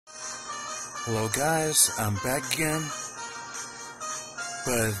Hello guys, I'm back again,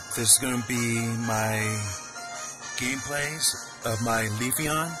 but this is going to be my gameplays of my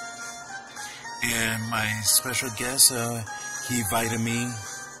Leafeon, and my special guest, he invited me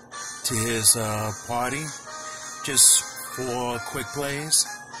to his party just for quick plays.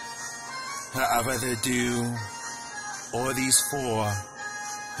 I'd rather do all these four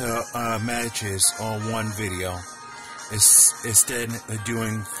matches on one video instead of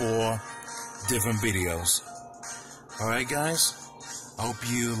doing four different videos. Alright guys, I hope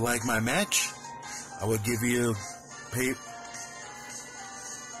you like my match. I will give you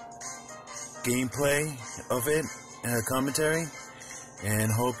gameplay of it and a commentary,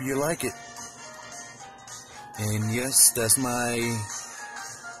 and hope you like it. And yes, that's my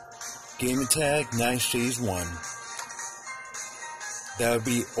gaming tag, NightShadeZ1. That would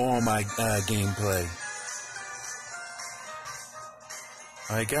be all my gameplay.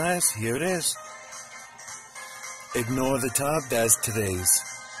 Alright guys, here it is. Ignore the top, that's today's.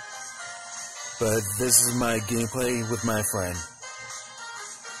 But this is my gameplay with my friend.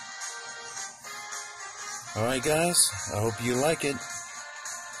 Alright guys, I hope you like it.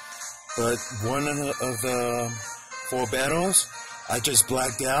 But one of the four battles, I just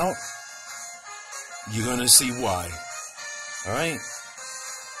blacked out. You're gonna see why. Alright?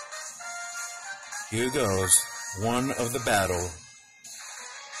 Here goes. One of the battle.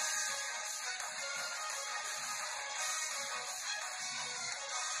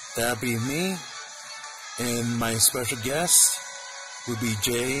 That'll be me, and my special guest would be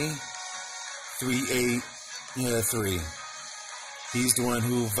J383. He's the one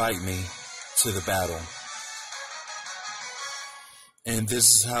who invited me to the battle. And this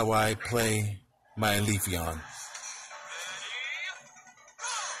is how I play my Leafeon.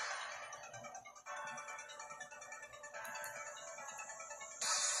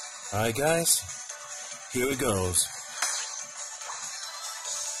 Alright guys, here it goes.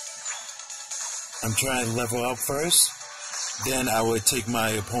 I'm trying to level up first, then I would take my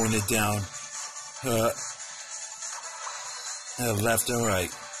opponent down left and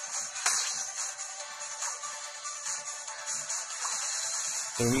right.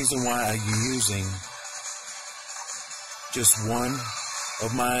 The reason why I'm using just one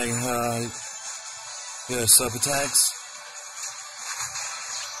of my sub attacks,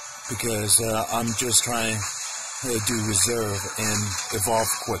 because I'm just trying to do reserve and evolve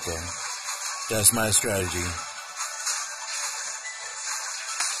quicker. That's my strategy.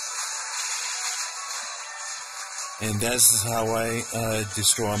 And that's how I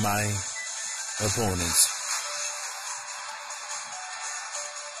destroy my opponents.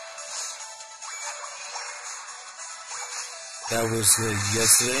 That was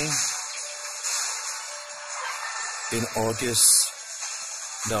yesterday, in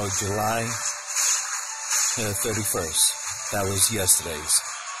July 31st. That was yesterday's.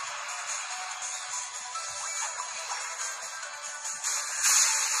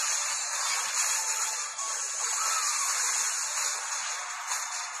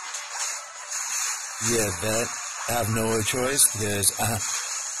 Yeah, that I have no choice, because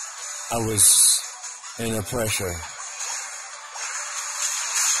I was in a pressure.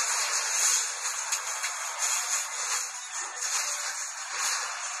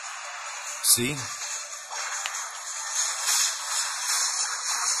 See?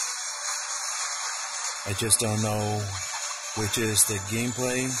 I just don't know which is the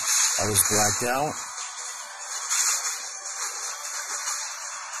gameplay. I was blacked out.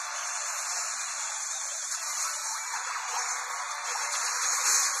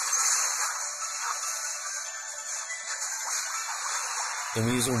 The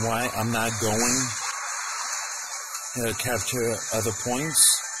reason why I'm not going to capture other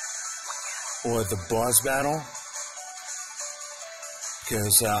points or the boss battle,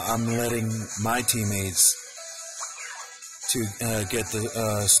 because I'm letting my teammates to get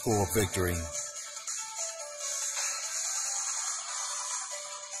the score victory.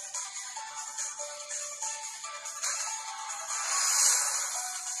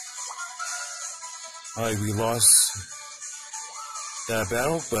 Alright, we lost that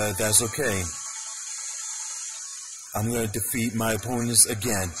battle, but that's okay. I'm going to defeat my opponents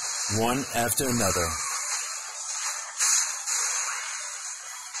again, one after another.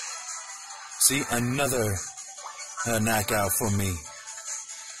 See, another knockout for me.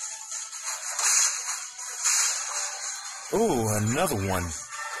 Oh, another one.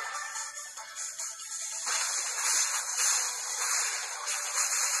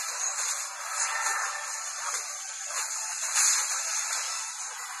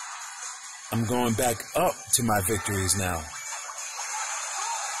 I'm going back up to my victories now.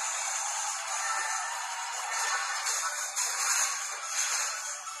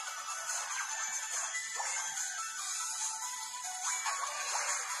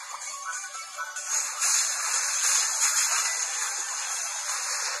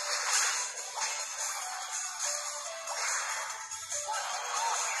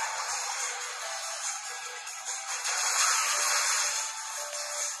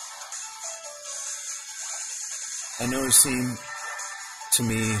 I know it seemed to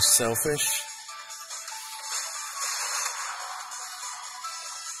me selfish,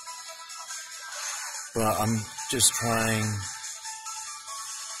 but I'm just trying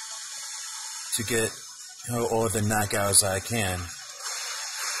to get all the knockouts I can.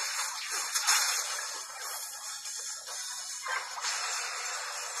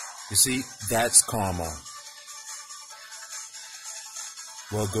 You see, that's karma.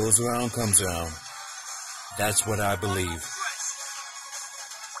 What goes around comes around. That's what I believe.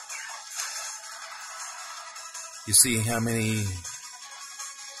 You see how many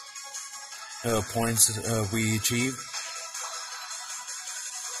points we achieved?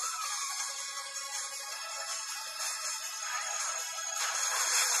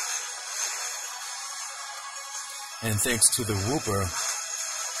 And thanks to the Whooper,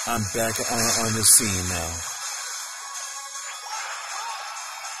 I'm back on the scene now.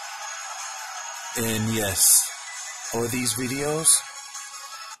 And yes, all these videos,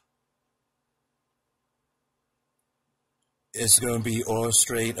 it's going to be all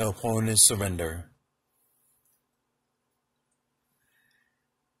straight opponent surrender.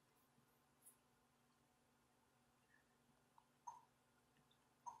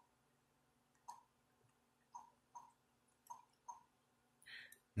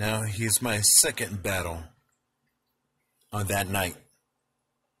 Now here's my second battle on that night.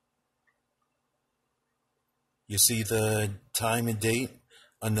 You see the time and date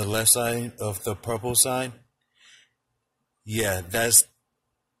on the left side of the purple side? Yeah, that's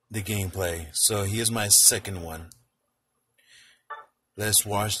the gameplay. So here's my second one. Let's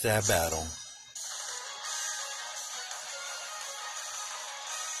watch that battle.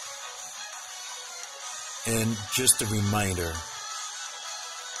 And just a reminder,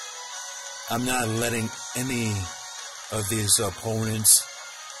 I'm not letting any of these opponents'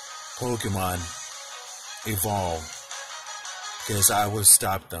 Pokemon evolve, because I will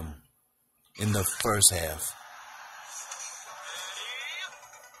stop them in the first half.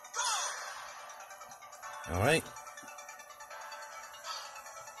 Alright?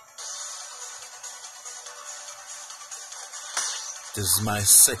 This is my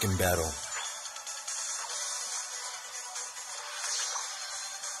second battle.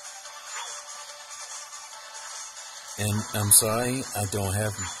 And I'm sorry, I don't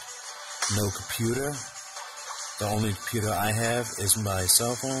have no computer. The only computer I have is my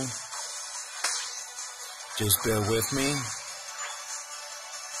cell phone. Just bear with me.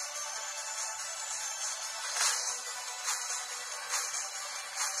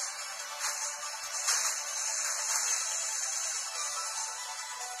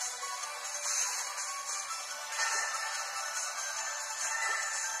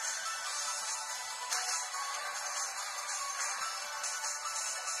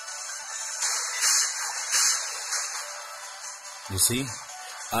 You see,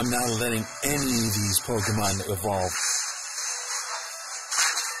 I'm not letting any of these Pokemon evolve.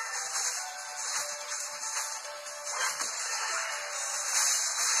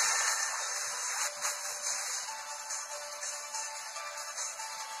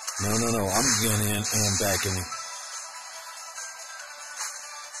 No, I'm getting in back in.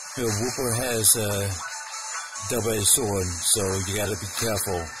 The Whooper has a double-edged sword, so you gotta be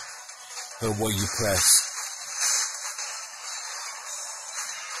careful of what you press.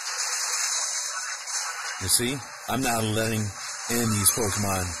 You see, I'm not letting in these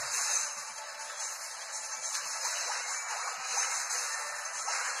Pokemon.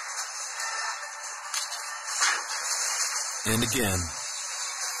 And again,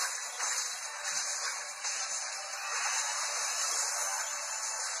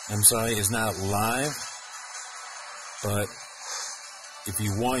 I'm sorry, it's not live, but if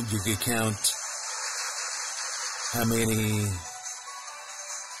you want, you can count how many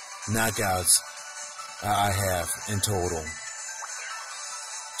knockouts I have in total.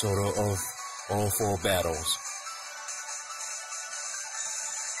 Total of all 4 battles.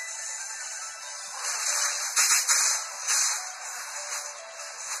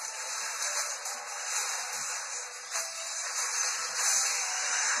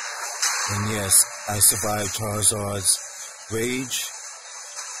 And yes, I survived Charizard's rage.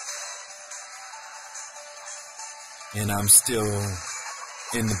 And I'm still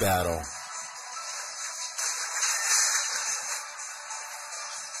in the battle.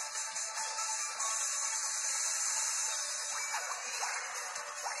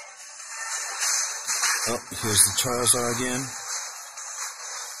 Oh, here's the Charizard again.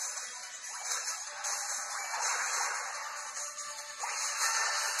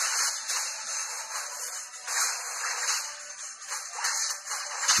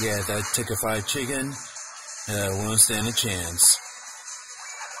 Yeah, that Tickle Fried Chicken Won't stand a chance.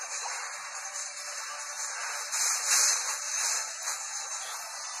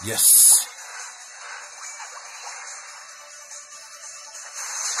 Yes.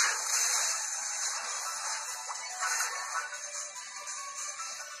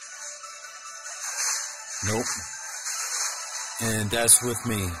 Nope. And that's with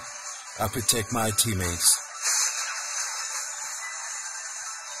me. I protect my teammates.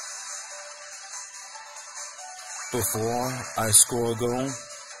 Before I score a goal,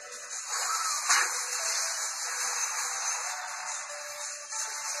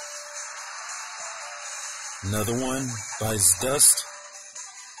 another one bites dust.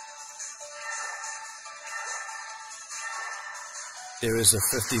 There is a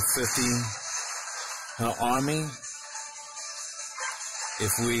 50-50 army.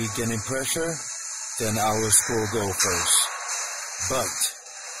 If we get in pressure, then I will score a goal first. But,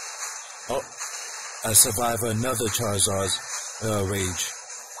 oh, I survived another Charizard's rage.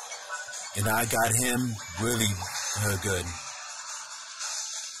 And I got him really good.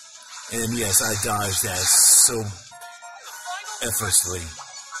 And yes, I dodged that so effortlessly.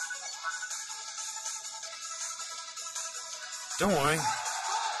 Don't worry.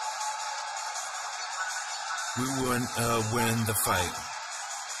 We win the fight.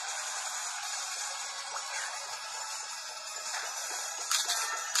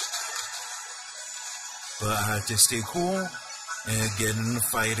 But I have to stay cool and get in the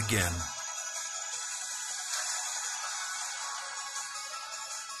fight again.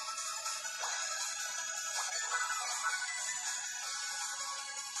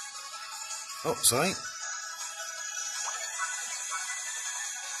 Oh, sorry.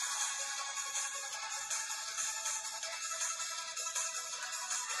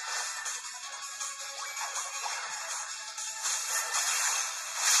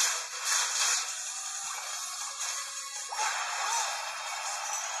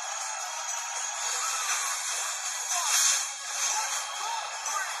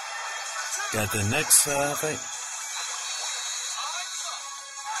 Got the next fight.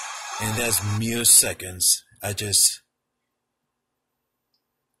 And that's mere seconds.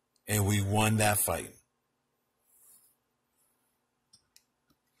 And we won that fight.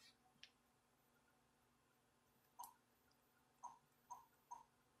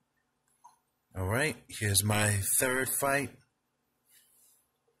 All right, here's my third fight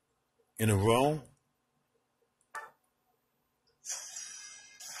in a row.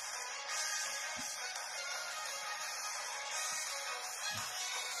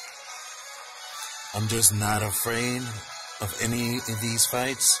 I'm just not afraid of any of these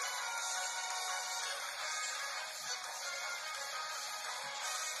fights.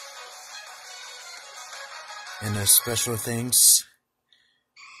 And a special thanks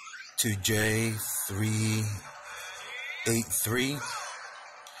to J383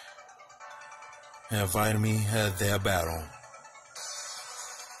 and invited me to their battle.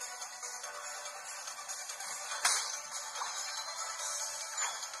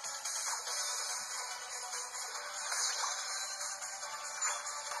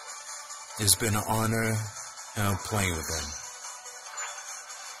 It's been an honor playing with them.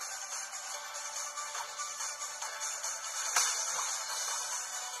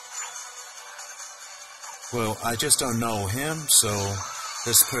 Well, I just don't know him, so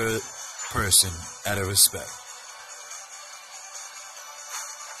this person, out of respect.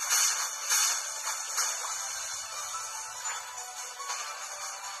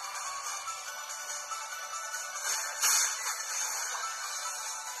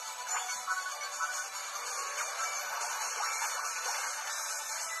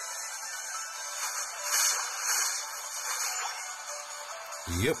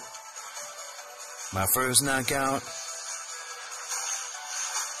 Yep. My first knockout.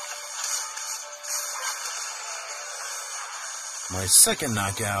 My second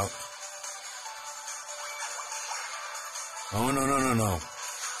knockout. Oh, no.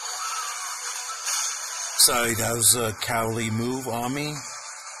 Sorry, that was a cowardly move on me.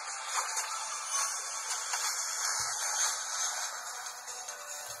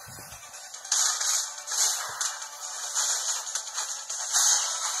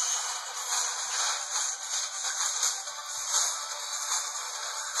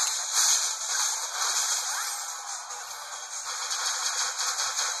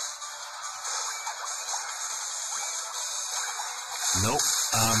 Nope,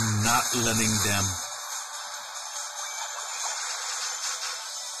 I'm not letting them.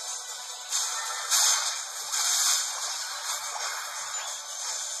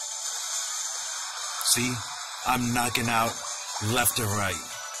 See, I'm knocking out left and right.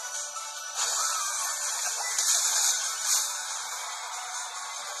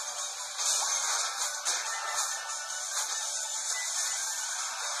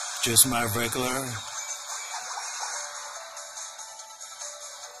 just my regular.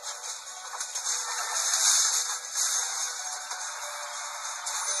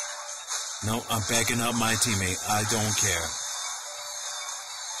 No, I'm backing up my teammate. I don't care.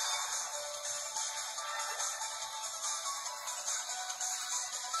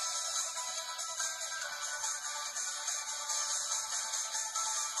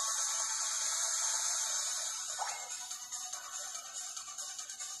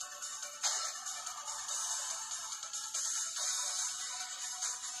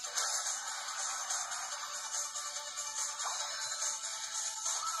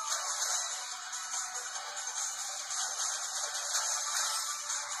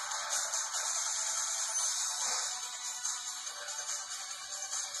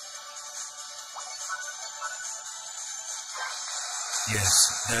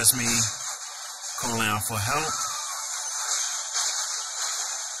 Yes, that's me calling out for help.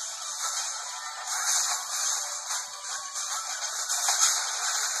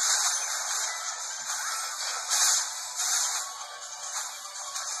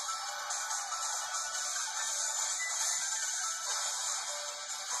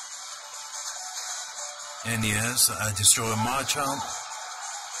 And yes, I destroyed Marchomp.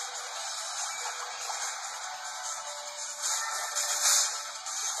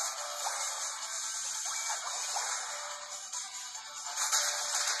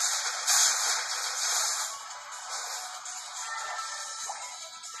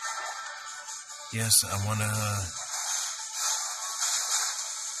 Yes, I wanna.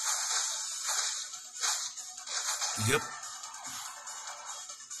 Yep.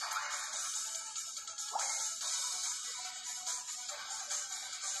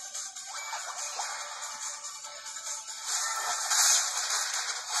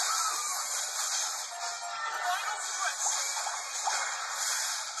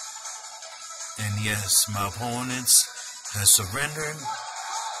 And yes, my opponents have surrendered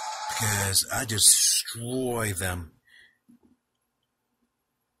because I destroy them.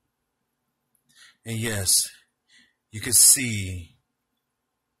 And yes, you can see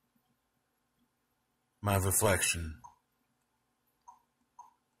my reflection.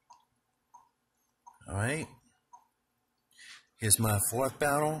 Alright. Here's my fourth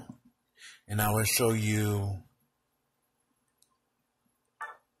battle. And I will show you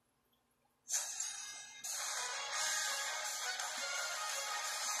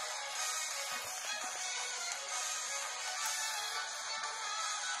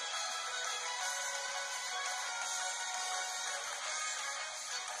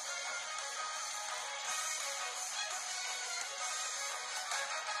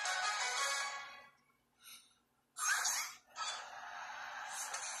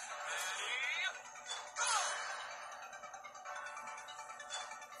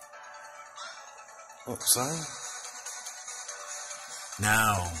oh, sorry.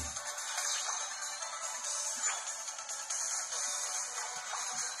 Now,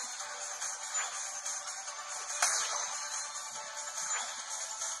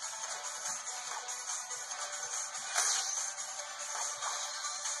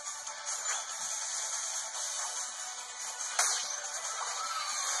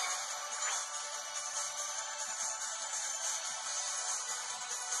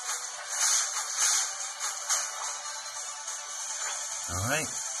 alright.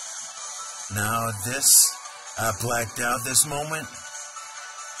 Now this, I blacked out this moment.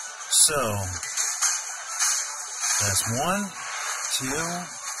 So, that's 1, 2,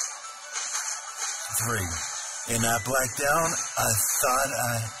 3. And I blacked out. I thought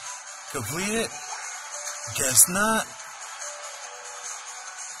I completed. Guess not.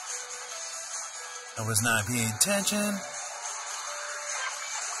 I was not paying attention.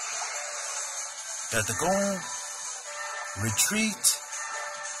 Got the goal. Retreat.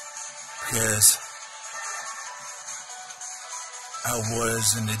 Because I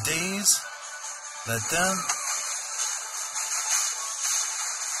was in the daze. Let them.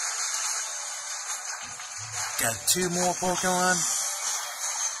 Got 2 more Pokemon.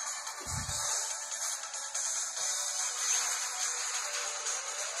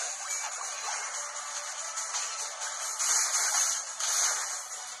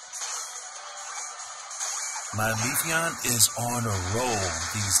 My Leafeon is on a roll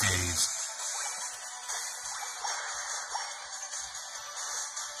these days.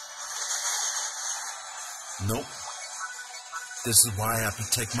 Nope. This is why I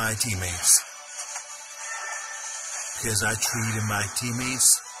protect my teammates. Because I treated my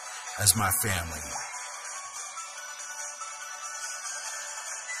teammates as my family.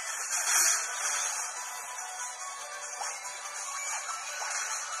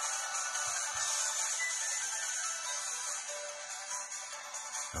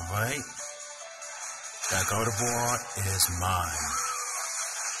 Right? That Gardevoir is mine.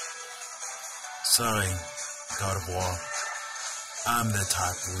 Sorry, Gardevoir. I'm the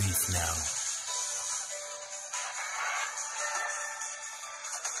top leaf now.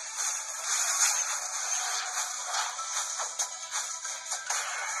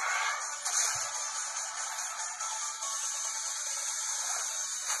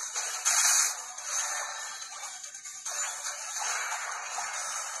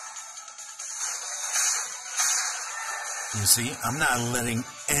 You see, I'm not letting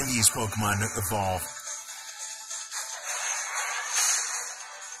any of these Pokemon evolve.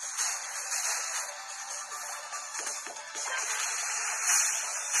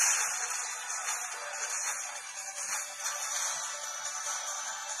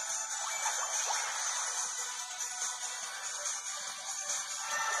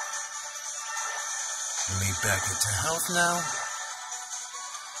 Let me back into health now.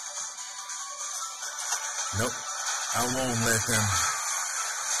 Nope, I won't let them.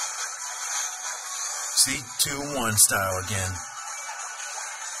 See, 2-1 style again.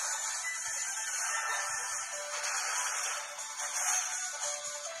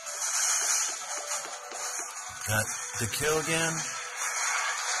 Got the kill again.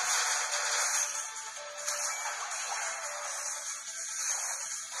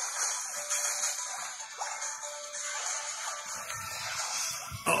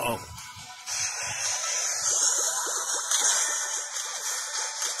 Uh-oh.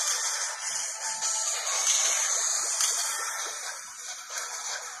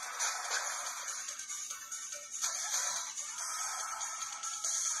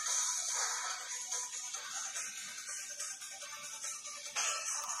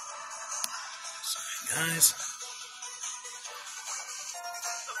 Sorry, guys.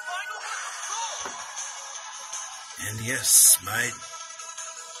 And yes, my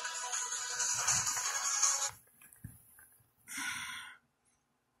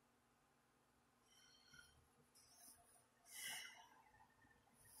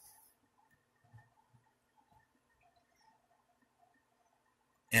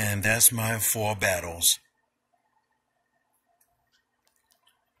and that's my 4 battles.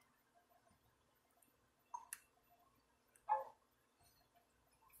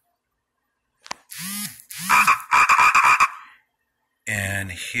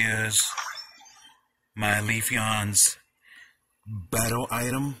 And here's my Leafeon's battle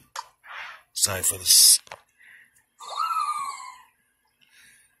item. Sorry for this.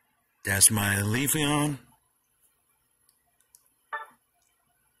 That's my Leafeon.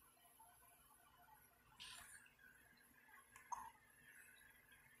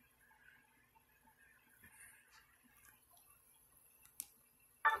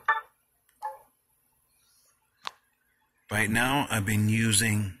 Right now, I've been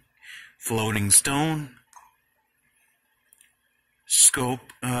using Floating Stone,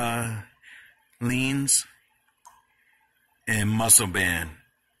 Scope Leans, and Muscle Band.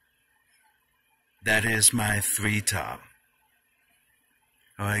 That is my 3 top.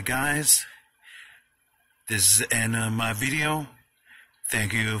 Alright guys, this is the end of my video.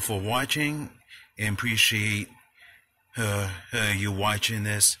 Thank you for watching and appreciate you watching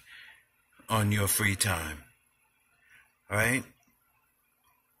this on your free time. Alright?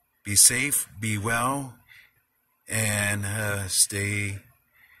 Be safe, be well, and stay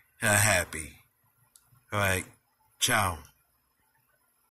happy. Alright, ciao.